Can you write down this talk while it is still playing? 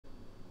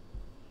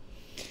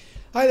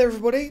Hi there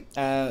everybody!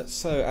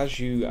 So as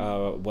you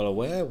are well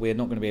aware, we're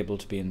not going to be able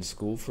to be in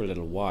school for a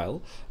little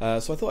while, so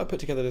I thought I'd put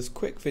together this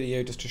quick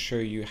video just to show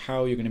you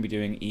how you're going to be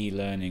doing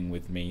e-learning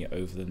with me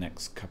over the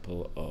next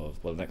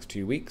the next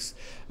 2 weeks,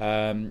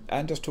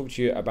 and just talk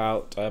to you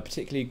about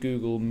particularly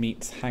Google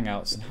Meets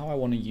Hangouts and how I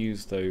want to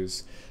use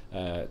those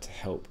to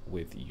help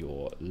with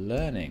your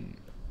learning.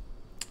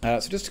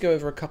 So just to go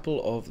over a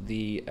couple of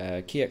the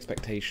key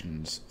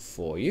expectations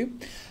for you.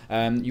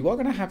 You are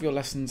going to have your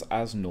lessons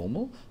as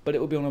normal, but it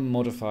will be on a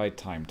modified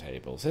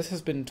timetable. So this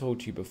has been told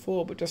to you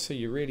before, but just so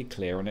you're really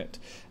clear on it,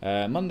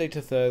 Monday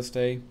to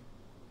Thursday,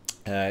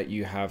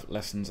 you have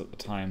lessons at the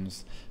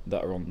times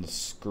that are on the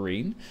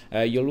screen.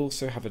 You'll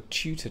also have a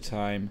tutor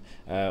time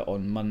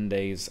on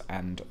Mondays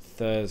and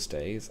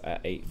Thursdays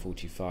at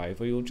 8:45,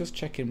 where you'll just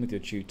check in with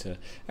your tutor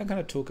and kind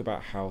of talk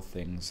about how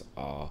things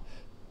are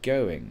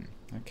going.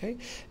 Okay,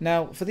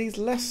 now for these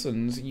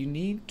lessons you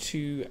need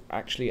to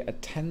actually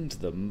attend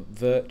them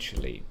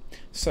virtually.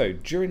 So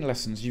during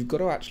lessons you've got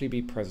to actually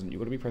be present. You've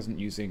got to be present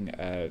using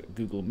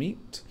Google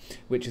Meet,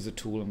 which is a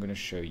tool I'm going to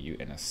show you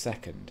in a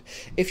second.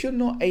 If you're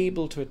not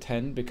able to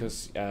attend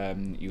because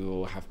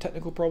you'll have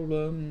technical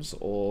problems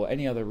or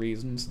any other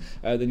reasons,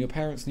 then your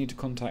parents need to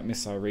contact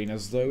Miss Irene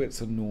as though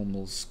it's a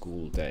normal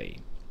school day.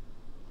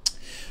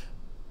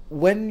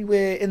 When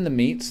we're in the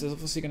meets, there's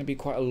obviously going to be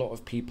quite a lot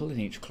of people in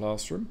each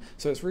classroom,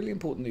 so it's really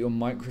important that your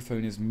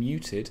microphone is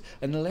muted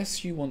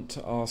unless you want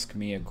to ask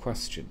me a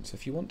question. So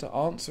if you want to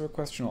answer a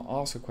question or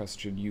ask a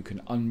question, you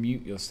can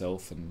unmute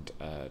yourself and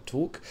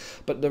talk,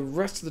 but the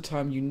rest of the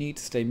time you need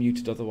to stay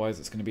muted, otherwise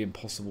it's going to be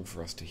impossible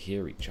for us to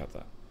hear each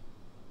other.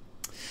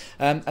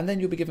 And then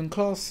you'll be given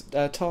tasks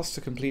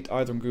to complete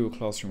either on Google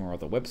Classroom or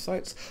other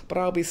websites, but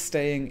I'll be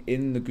staying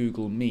in the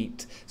Google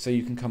Meet so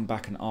you can come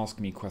back and ask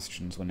me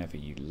questions whenever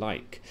you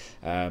like.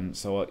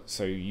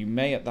 So you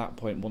may at that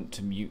point want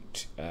to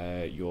mute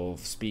your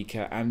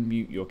speaker and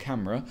mute your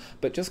camera,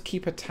 but just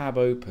keep a tab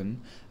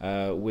open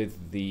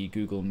with the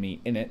Google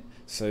Meet in it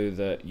so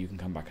that you can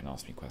come back and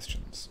ask me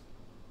questions.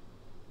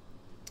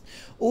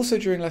 Also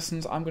during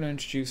lessons I'm going to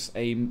introduce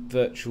a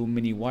virtual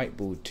mini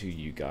whiteboard to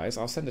you guys.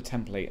 I'll send a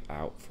template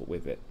out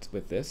with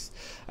this,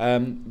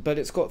 but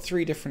it's got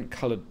 3 different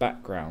coloured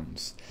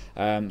backgrounds.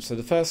 So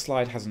the first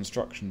slide has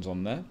instructions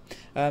on there,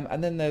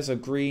 and then there's a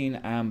green,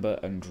 amber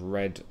and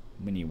red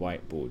mini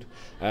whiteboard.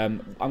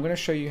 I'm going to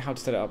show you how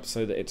to set it up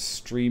so that it's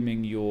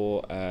streaming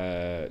your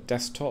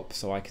desktop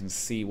so I can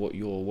see what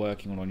you're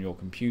working on your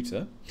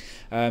computer.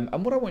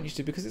 And what I want you to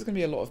do, because there's going to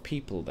be a lot of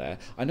people there,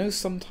 I know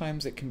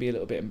sometimes it can be a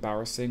little bit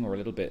embarrassing or a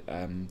little bit,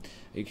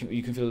 you can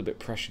feel a little bit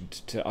pressured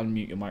to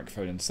unmute your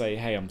microphone and say,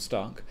 hey, I'm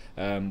stuck,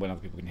 when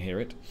other people can hear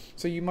it.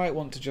 So you might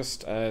want to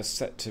just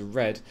set to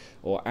red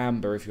or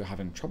amber if you're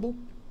having trouble.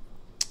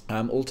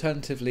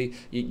 Alternatively,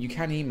 you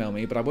can email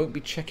me, but I won't be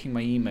checking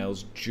my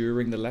emails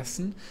during the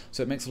lesson,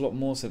 so it makes a lot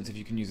more sense if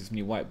you can use this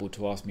mini whiteboard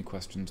to ask me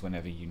questions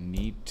whenever you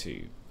need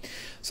to.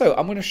 So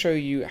I'm going to show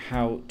you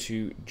how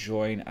to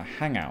join a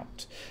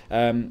Hangout.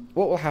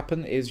 What will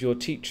happen is your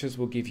teachers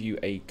will give you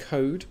a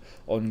code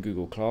on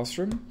Google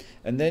Classroom,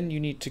 and then you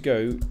need to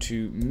go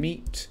to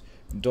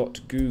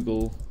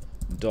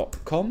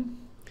meet.google.com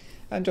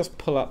and just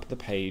pull up the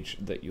page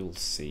that you'll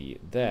see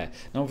there.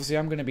 Now obviously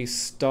I'm going to be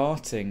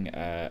starting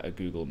a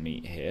Google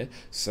Meet here,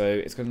 so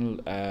it's going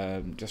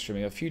to just show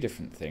me a few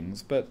different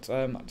things, but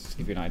just to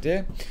give you an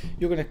idea,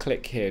 you're going to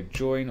click here,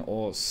 join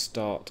or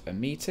start a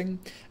meeting,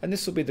 and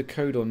this will be the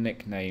code or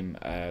nickname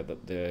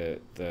that the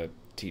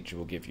teacher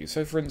will give you.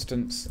 So for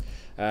instance,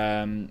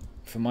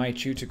 for my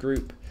tutor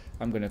group,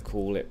 I'm going to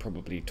call it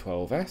probably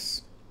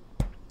 12S,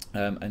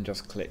 and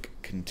just click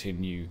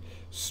continue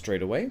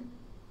straight away.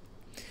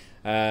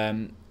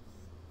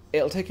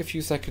 It'll take a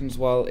few seconds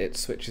while it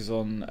switches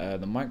on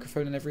the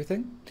microphone and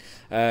everything,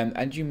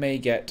 and you may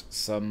get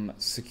some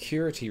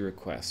security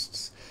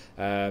requests.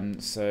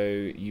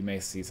 So you may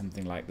see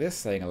something like this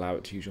saying allow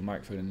it to use your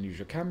microphone and use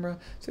your camera,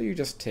 so you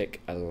just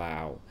tick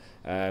allow.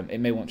 It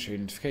may want to show you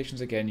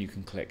notifications again, you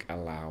can click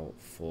allow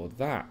for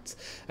that.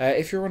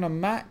 If you're on a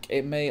Mac,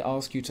 it may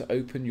ask you to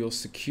open your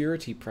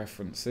security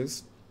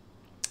preferences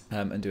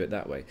and do it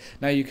that way.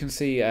 Now you can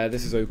see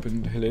this is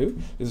opened, hello,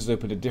 this has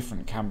opened a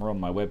different camera on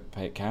my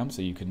webcam,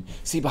 so you can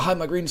see behind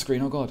my green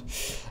screen, oh god.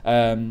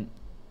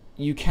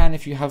 You can,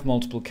 if you have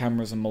multiple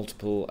cameras and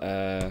multiple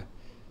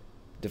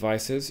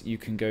devices, you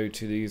can go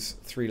to these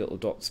 3 little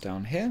dots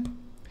down here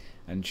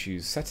and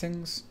choose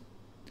settings,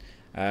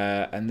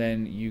 and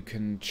then you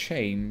can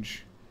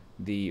change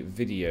the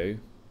video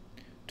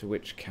to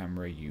which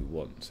camera you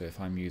want. So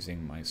if I'm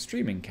using my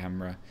streaming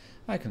camera,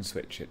 I can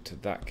switch it to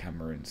that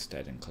camera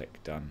instead and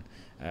click done,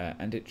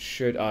 and it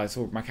should.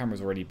 So my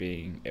camera's already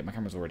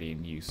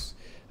in use,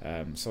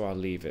 so I'll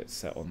leave it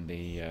set on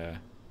the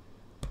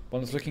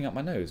one that's looking up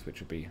my nose, which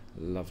would be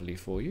lovely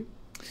for you.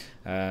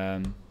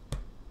 So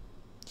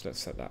let's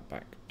set that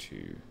back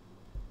to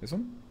this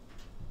one.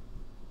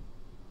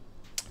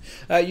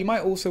 You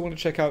might also want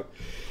to check out.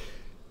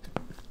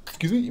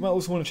 Excuse me. You might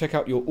also want to check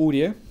out your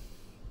audio.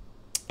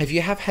 If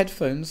you have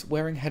headphones,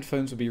 wearing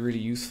headphones would be really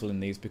useful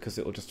in these because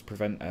it will just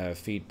prevent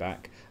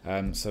feedback.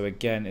 So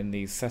again, in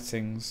these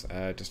settings,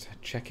 just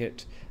check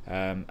it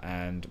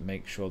and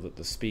make sure that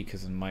the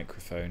speakers and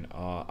microphone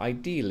are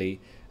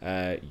ideally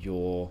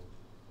your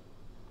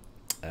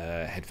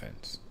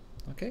headphones.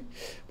 Okay.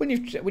 When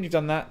you've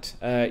done that,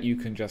 you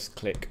can just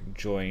click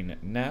Join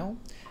Now,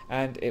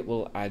 and it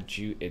will add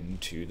you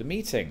into the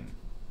meeting.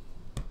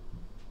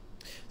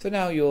 So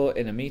now you're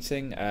in a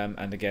meeting,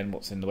 and again,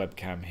 what's in the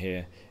webcam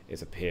here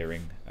is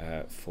appearing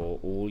for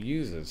all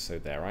users. So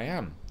there I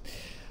am.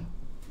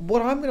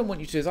 What I'm going to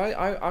want you to do is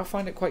I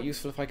find it quite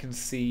useful if I can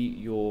see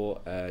your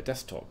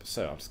desktop.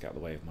 So I'll just get out of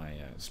the way of my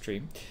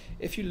stream.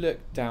 If you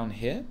look down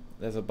here,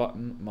 there's a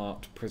button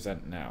marked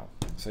Present Now.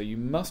 So you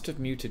must have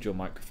muted your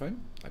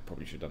microphone. I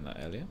probably should have done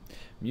that earlier.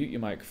 Mute your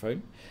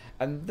microphone,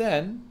 and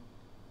then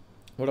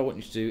what I want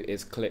you to do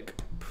is click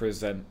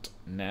Present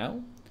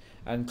Now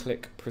and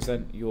click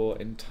Present Your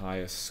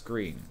Entire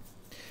Screen.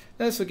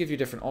 Now this will give you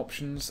different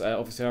options.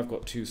 Obviously I've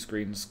got two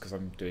screens because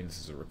I'm doing this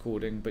as a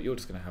recording, but you're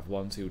just going to have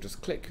one, so you'll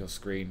just click your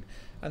screen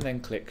and then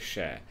click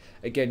Share.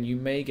 Again, you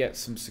may get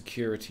some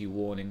security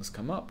warnings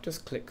come up.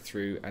 Just click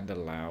through and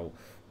allow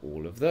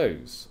all of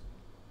those.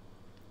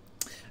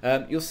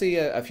 You'll see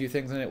a few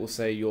things, and it will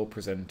say you're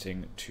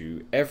presenting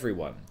to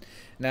everyone.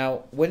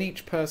 Now, when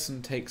each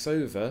person takes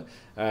over,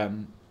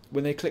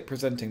 when they click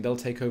presenting, they'll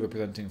take over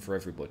presenting for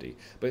everybody.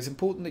 But it's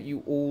important that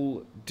you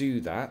all do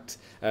that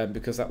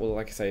because that will,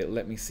 like I say,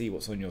 let me see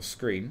what's on your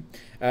screen.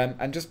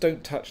 And just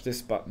don't touch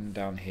this button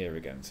down here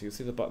again. So you'll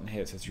see the button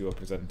here that says you are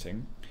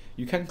presenting.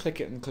 You can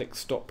click it and click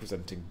Stop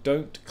Presenting.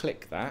 Don't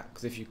click that,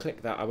 because if you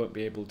click that, I won't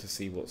be able to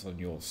see what's on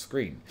your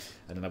screen,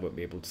 and then I won't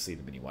be able to see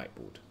the mini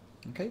whiteboard.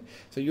 Okay,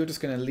 so you're just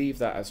going to leave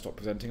that as Stop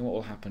Presenting, and what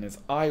will happen is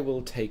I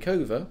will take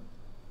over.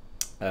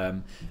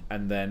 And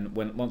then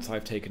once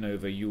I've taken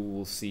over, you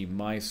will see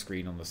my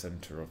screen on the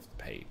center of the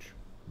page.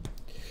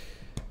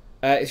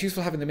 It's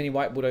useful having the mini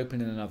whiteboard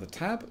open in another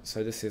tab.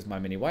 So this is my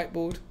mini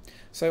whiteboard.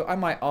 So I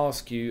might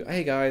ask you,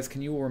 hey guys,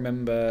 can you all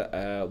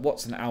remember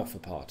what's an alpha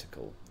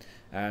particle?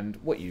 And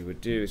what you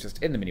would do is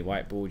just in the mini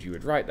whiteboard, you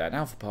would write that an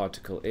alpha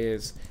particle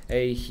is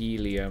a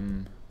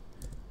helium,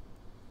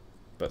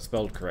 but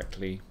spelled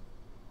correctly,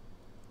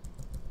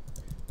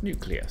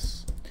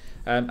 nucleus.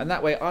 And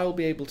that way I'll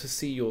be able to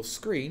see your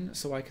screen,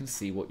 so I can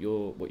see what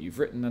you've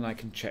written, and I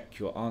can check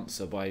your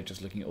answer by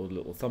just looking at all the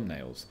little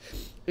thumbnails.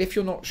 If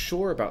you're not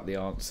sure about the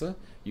answer,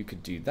 you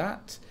could do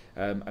that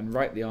and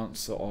write the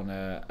answer on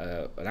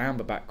an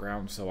amber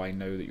background, so I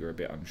know that you're a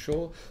bit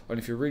unsure. And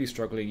if you're really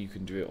struggling, you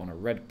can do it on a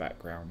red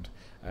background.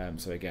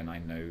 So again, I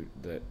know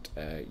that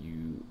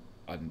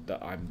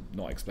that I'm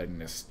not explaining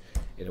this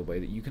in a way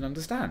that you can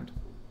understand.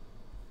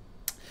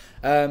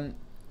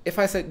 If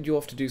I send you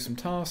off to do some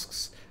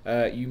tasks,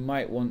 you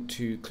might want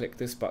to click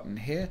this button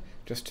here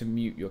just to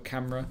mute your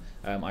camera.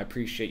 I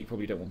appreciate you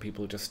probably don't want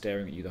people just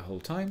staring at you the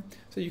whole time,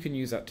 so you can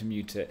use that to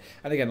mute it.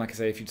 And again, like I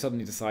say, if you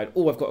suddenly decide,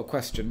 oh, I've got a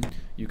question,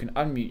 you can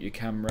unmute your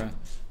camera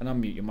and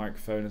unmute your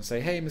microphone and say,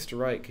 hey, Mr.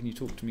 Wright, can you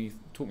talk me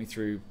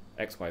through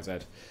X, Y, Z?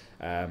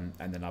 And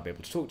then I'll be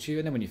able to talk to you.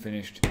 And then when you're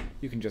finished,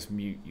 you can just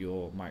mute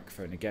your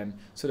microphone again,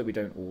 so that we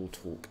don't all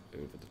talk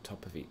over the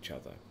top of each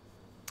other.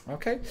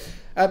 Okay.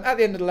 At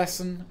the end of the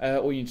lesson,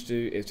 all you need to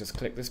do is just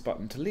click this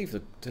button to leave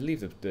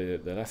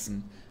the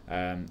lesson,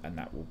 and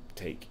that will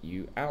take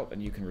you out,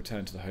 and you can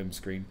return to the home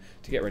screen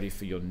to get ready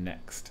for your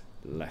next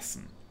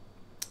lesson.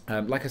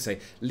 Like I say,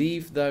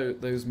 leave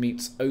those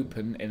meets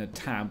open in a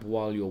tab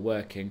while you're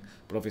working,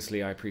 but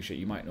obviously I appreciate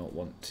you might not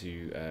want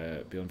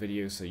to be on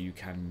video, so you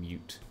can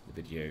mute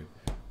the video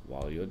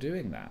while you're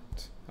doing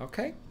that.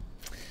 Okay.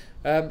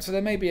 So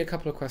there may be a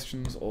couple of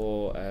questions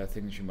or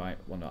things you might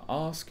want to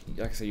ask.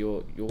 Like I say,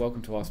 you're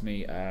welcome to ask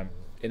me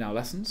in our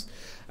lessons.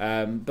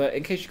 But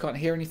in case you can't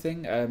hear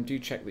anything, do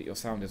check that your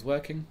sound is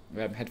working.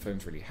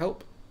 Headphones really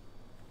help.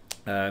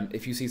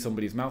 If you see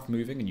somebody's mouth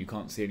moving and you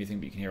can't see anything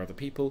but you can hear other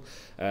people,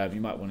 you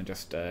might want to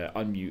just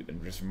unmute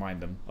and just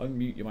remind them,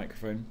 unmute your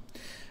microphone.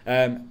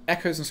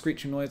 Echoes and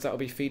screeching noise, that will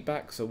be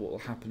feedback. So what will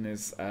happen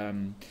is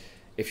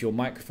if your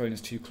microphone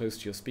is too close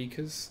to your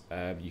speakers,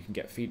 you can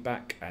get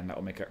feedback, and that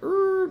will make a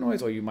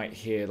noise, or you might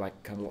hear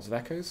like kind of lots of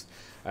echoes.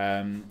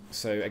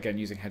 So again,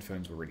 using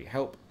headphones will really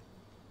help.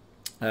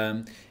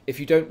 If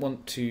you don't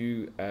want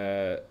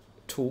to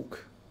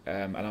talk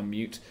and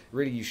unmute,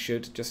 really you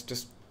should just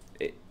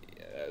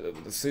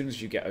as soon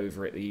as you get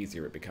over it, the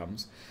easier it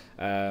becomes.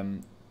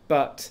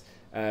 But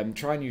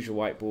try and use your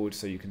whiteboard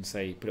so you can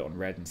put it on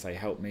red and say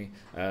help me,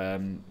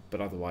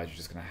 but otherwise you're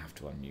just going to have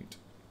to unmute.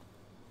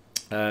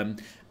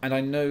 And I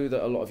know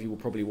that a lot of you will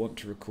probably want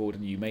to record,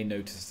 and you may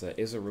notice there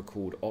is a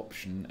record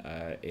option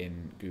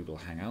in Google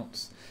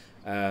Hangouts.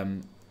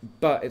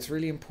 But it's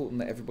really important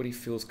that everybody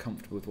feels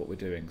comfortable with what we're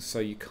doing. So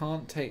you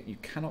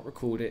cannot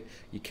record it,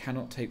 you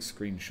cannot take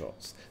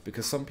screenshots,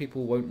 because some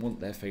people won't want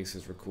their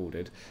faces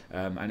recorded,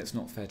 and it's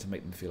not fair to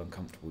make them feel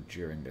uncomfortable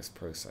during this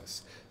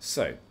process.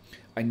 So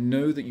I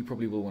know that you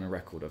probably will want a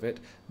record of it.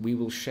 We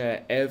will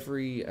share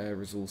every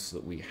resource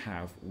that we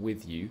have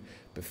with you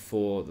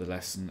before the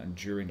lesson and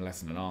during the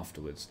lesson and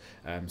afterwards.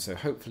 So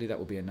hopefully that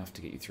will be enough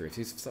to get you through. If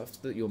there's stuff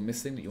that you're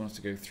missing that you want us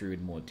to go through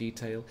in more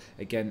detail,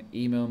 again,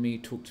 email me,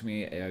 talk to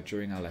me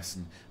during our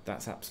lesson.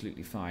 That's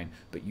absolutely fine.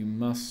 But you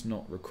must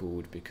not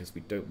record because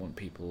we don't want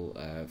people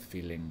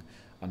feeling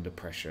under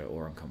pressure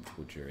or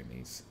uncomfortable during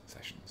these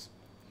sessions.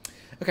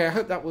 Okay, I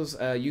hope that was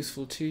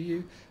useful to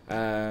you.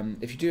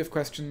 If you do have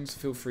questions,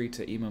 feel free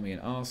to email me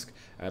and ask,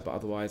 but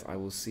otherwise I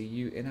will see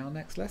you in our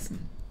next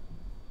lesson.